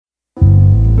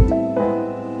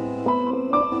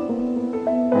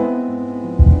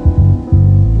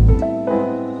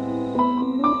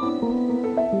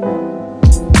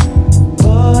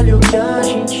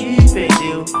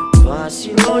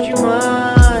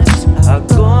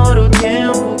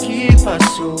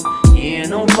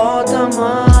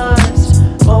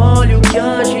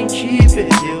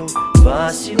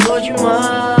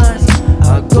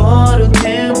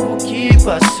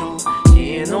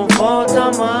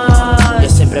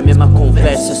sempre a mesma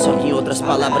conversa, só que em outras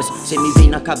palavras. Cê me vem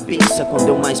na cabeça quando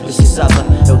eu mais precisava.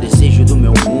 É o desejo do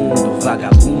meu mundo,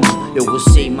 vagabundo. Eu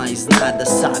você e mais nada,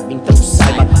 sabe? Então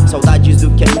saiba. Saudades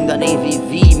do que ainda nem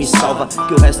vivi, me salva.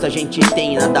 Que o resto a gente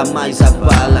tem, nada mais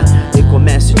abala.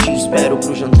 Recomeço, te espero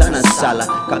pro jantar na sala.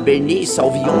 Cabernet,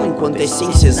 Sauvignon enquanto a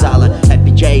essência exala.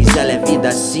 Rap jazz, ela é vida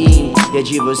assim. E é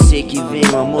de você que vem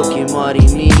o amor que mora em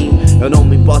mim. Eu não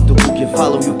me importo com o que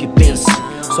falam e o que pensam.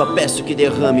 Só peço que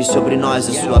derrame sobre nós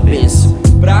a sua bênção.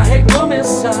 Pra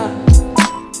recomeçar,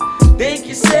 tem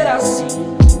que ser assim.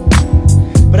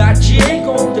 Pra te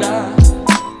encontrar,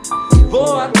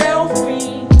 vou até o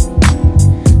fim.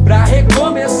 Pra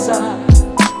recomeçar,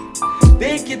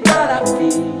 tem que dar a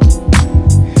fim.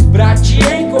 Pra te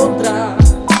encontrar,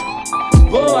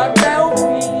 vou até o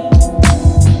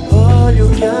fim. Olha o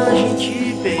que a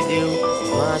gente perdeu,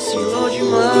 vacilou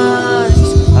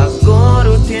demais.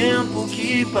 Agora o tempo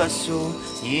que passou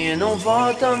e não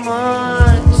volta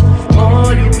mais.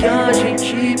 Olha o que a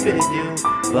gente perdeu,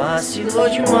 vacilou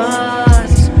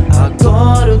demais.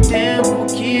 Agora o tempo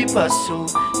que passou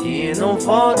e não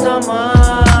volta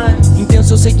mais.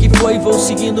 Intenso eu sei que foi, vou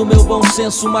seguindo meu bom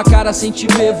senso. Uma cara sem te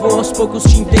ver, vou aos poucos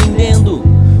te entendendo.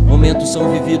 Momentos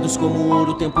são vividos como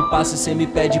ouro, o tempo passa e cê me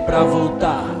pede pra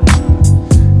voltar.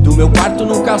 Do meu quarto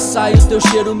nunca sai, o teu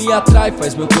cheiro me atrai.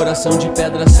 Faz meu coração de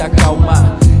pedra se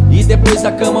acalmar. E depois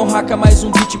da cama um raca, mais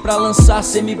um beat pra lançar.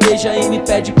 Cê me beija e me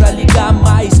pede pra ligar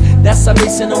mais. Dessa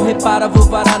vez cê não repara, vou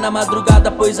varar na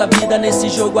madrugada, pois a vida nesse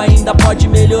jogo ainda pode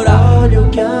melhorar. Olha o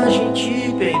que a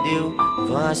gente perdeu,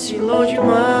 vacilou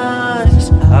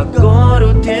demais. Agora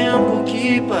o tempo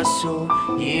que passou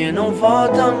e não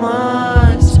volta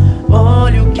mais.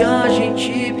 Olha o que a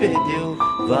gente perdeu,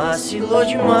 vacilou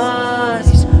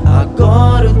demais.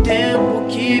 Agora o tempo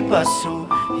que passou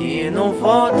e não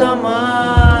volta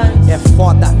mais. É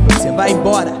foda, cê vai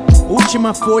embora,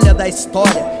 última folha da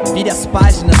história. Vire as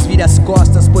páginas, vire as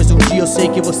costas, pois um dia eu sei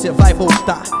que você vai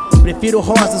voltar. Prefiro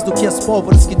rosas do que as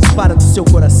pólvoras que disparam do seu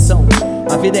coração.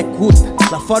 A vida é curta,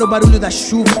 lá fora o barulho da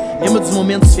chuva. Lembro dos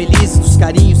momentos felizes, dos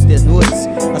carinhos, tenores.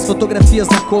 As fotografias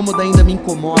na cômoda ainda me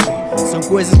incomodam. São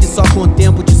coisas que só com o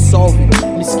tempo dissolvem.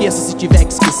 Me esqueça se tiver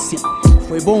que esquecer.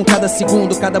 Foi bom cada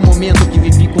segundo, cada momento que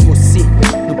vivi com você.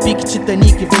 No pique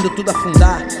Titanic vendo tudo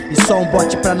afundar, e só um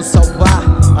bote pra nos salvar.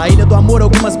 A ilha do amor,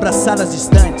 algumas braçadas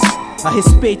distantes. A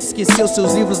respeito, esqueceu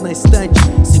seus livros na estante.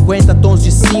 50 tons de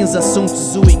cinza, Sun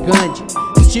Tzu e Gandhi.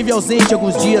 Estive ausente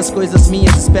alguns dias, coisas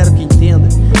minhas, espero que entenda.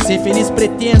 Ser feliz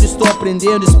pretendo, estou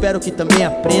aprendendo, espero que também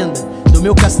aprenda. Do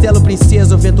meu castelo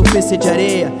princesa, o vento fez ser de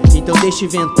areia, então deixe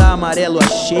ventar, amarelo a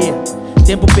cheia.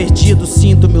 Tempo perdido,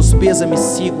 sinto meus pêsames,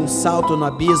 sigo um salto no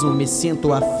abismo, me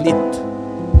sinto aflito.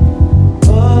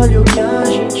 Olha o que a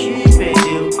gente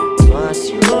perdeu,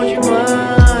 vacilou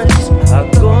demais.